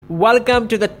Welcome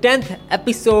to the 10th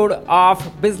episode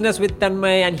of Business with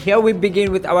Tanmay, and here we begin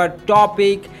with our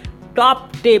topic: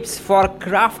 top tips for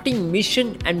crafting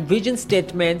mission and vision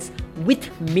statements with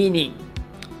meaning.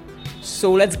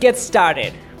 So let's get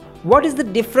started. What is the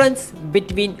difference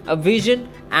between a vision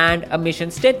and a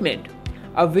mission statement?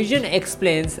 A vision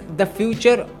explains the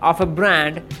future of a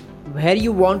brand, where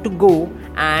you want to go,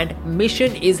 and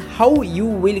mission is how you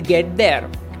will get there.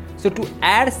 So to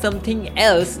add something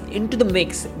else into the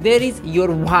mix, there is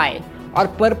your why or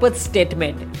purpose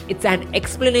statement. It's an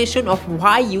explanation of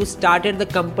why you started the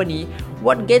company,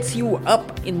 what gets you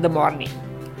up in the morning.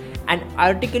 An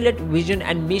articulate vision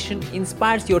and mission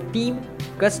inspires your team,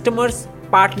 customers,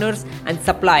 partners, and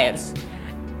suppliers.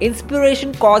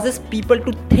 Inspiration causes people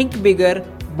to think bigger,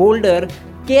 bolder,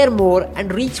 care more,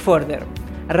 and reach further.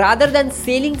 Rather than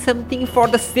selling something for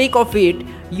the sake of it,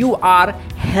 you are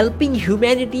helping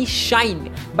humanity shine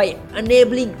by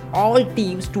enabling all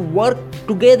teams to work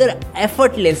together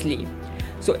effortlessly.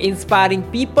 So inspiring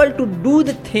people to do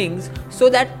the things so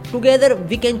that together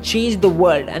we can change the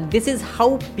world, and this is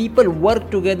how people work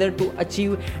together to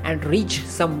achieve and reach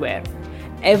somewhere.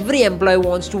 Every employee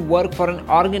wants to work for an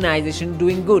organization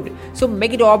doing good, so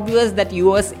make it obvious that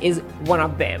yours is one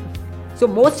of them. So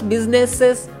most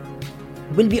businesses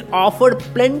will be offered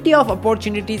plenty of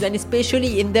opportunities, and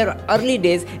especially in their early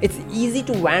days, it's easy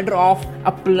to wander off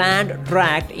a planned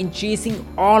track in chasing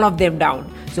all of them down.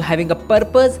 So having a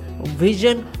purpose,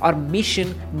 vision, or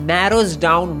mission narrows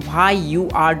down why you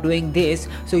are doing this,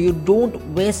 so you don't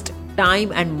waste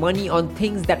time and money on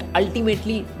things that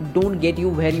ultimately don't get you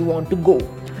where you want to go.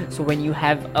 So when you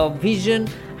have a vision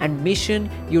and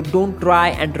mission, you don't try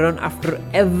and run after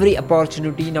every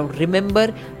opportunity. Now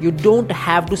remember, you don't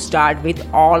have to start with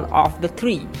all of the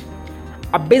three.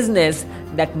 A business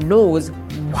that knows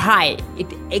why it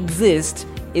exists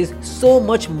is so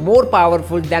much more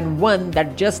powerful than one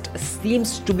that just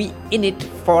seems to be in it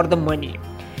for the money.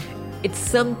 It's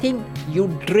something you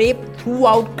drape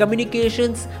throughout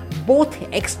communications, both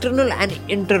external and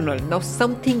internal. Now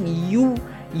something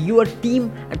your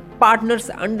team and partners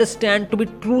understand to be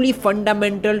truly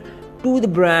fundamental to the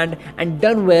brand, and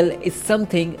done well is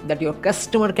something that your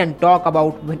customer can talk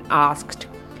about when asked.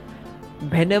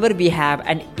 Whenever we have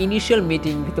an initial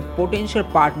meeting with a potential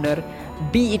partner,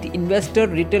 be it investor,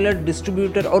 retailer,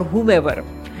 distributor, or whomever,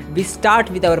 we start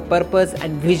with our purpose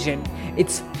and vision.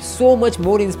 It's so much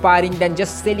more inspiring than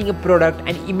just selling a product,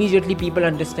 and immediately people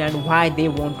understand why they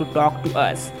want to talk to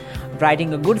us.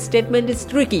 Writing a good statement is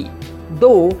tricky,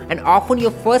 though, and often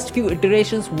your first few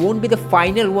iterations won't be the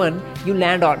final one you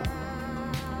land on.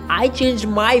 I changed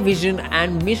my vision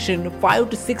and mission 5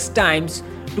 to 6 times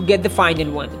to get the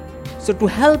final one. So to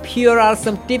help, here are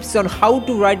some tips on how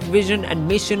to write vision and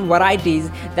mission varieties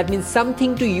that mean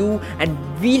something to you and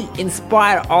will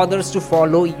inspire others to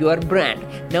follow your brand.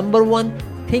 Number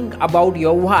 1, think about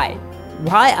your why.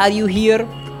 Why are you here?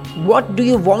 What do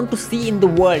you want to see in the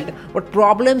world? What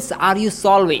problems are you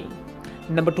solving?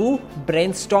 Number 2,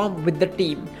 brainstorm with the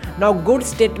team. Now good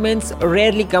statements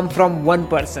rarely come from one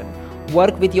person.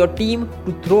 Work with your team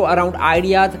to throw around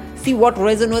ideas, see what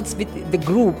resonates with the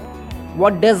group,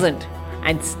 what doesn't,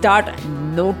 and start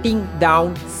noting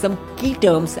down some key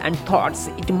terms and thoughts.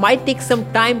 It might take some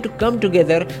time to come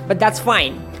together, but that's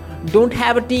fine. Don't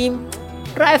have a team?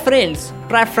 Try friends,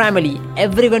 try family.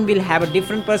 Everyone will have a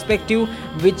different perspective,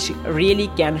 which really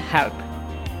can help.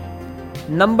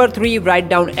 Number 3, write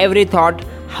down every thought,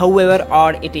 however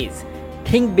odd it is.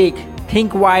 Think big,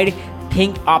 think wide,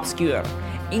 think obscure.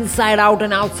 Inside out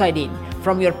and outside in,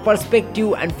 from your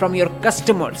perspective and from your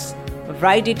customers.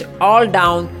 Write it all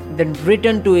down, then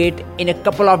return to it in a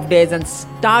couple of days and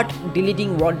start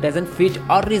deleting what doesn't fit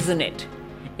or resonate.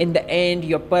 In the end,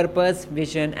 your purpose,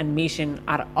 vision, and mission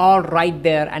are all right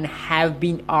there and have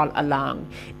been all along.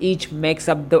 Each makes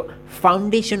up the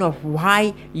foundation of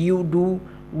why you do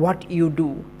what you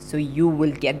do, so you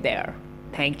will get there.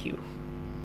 Thank you.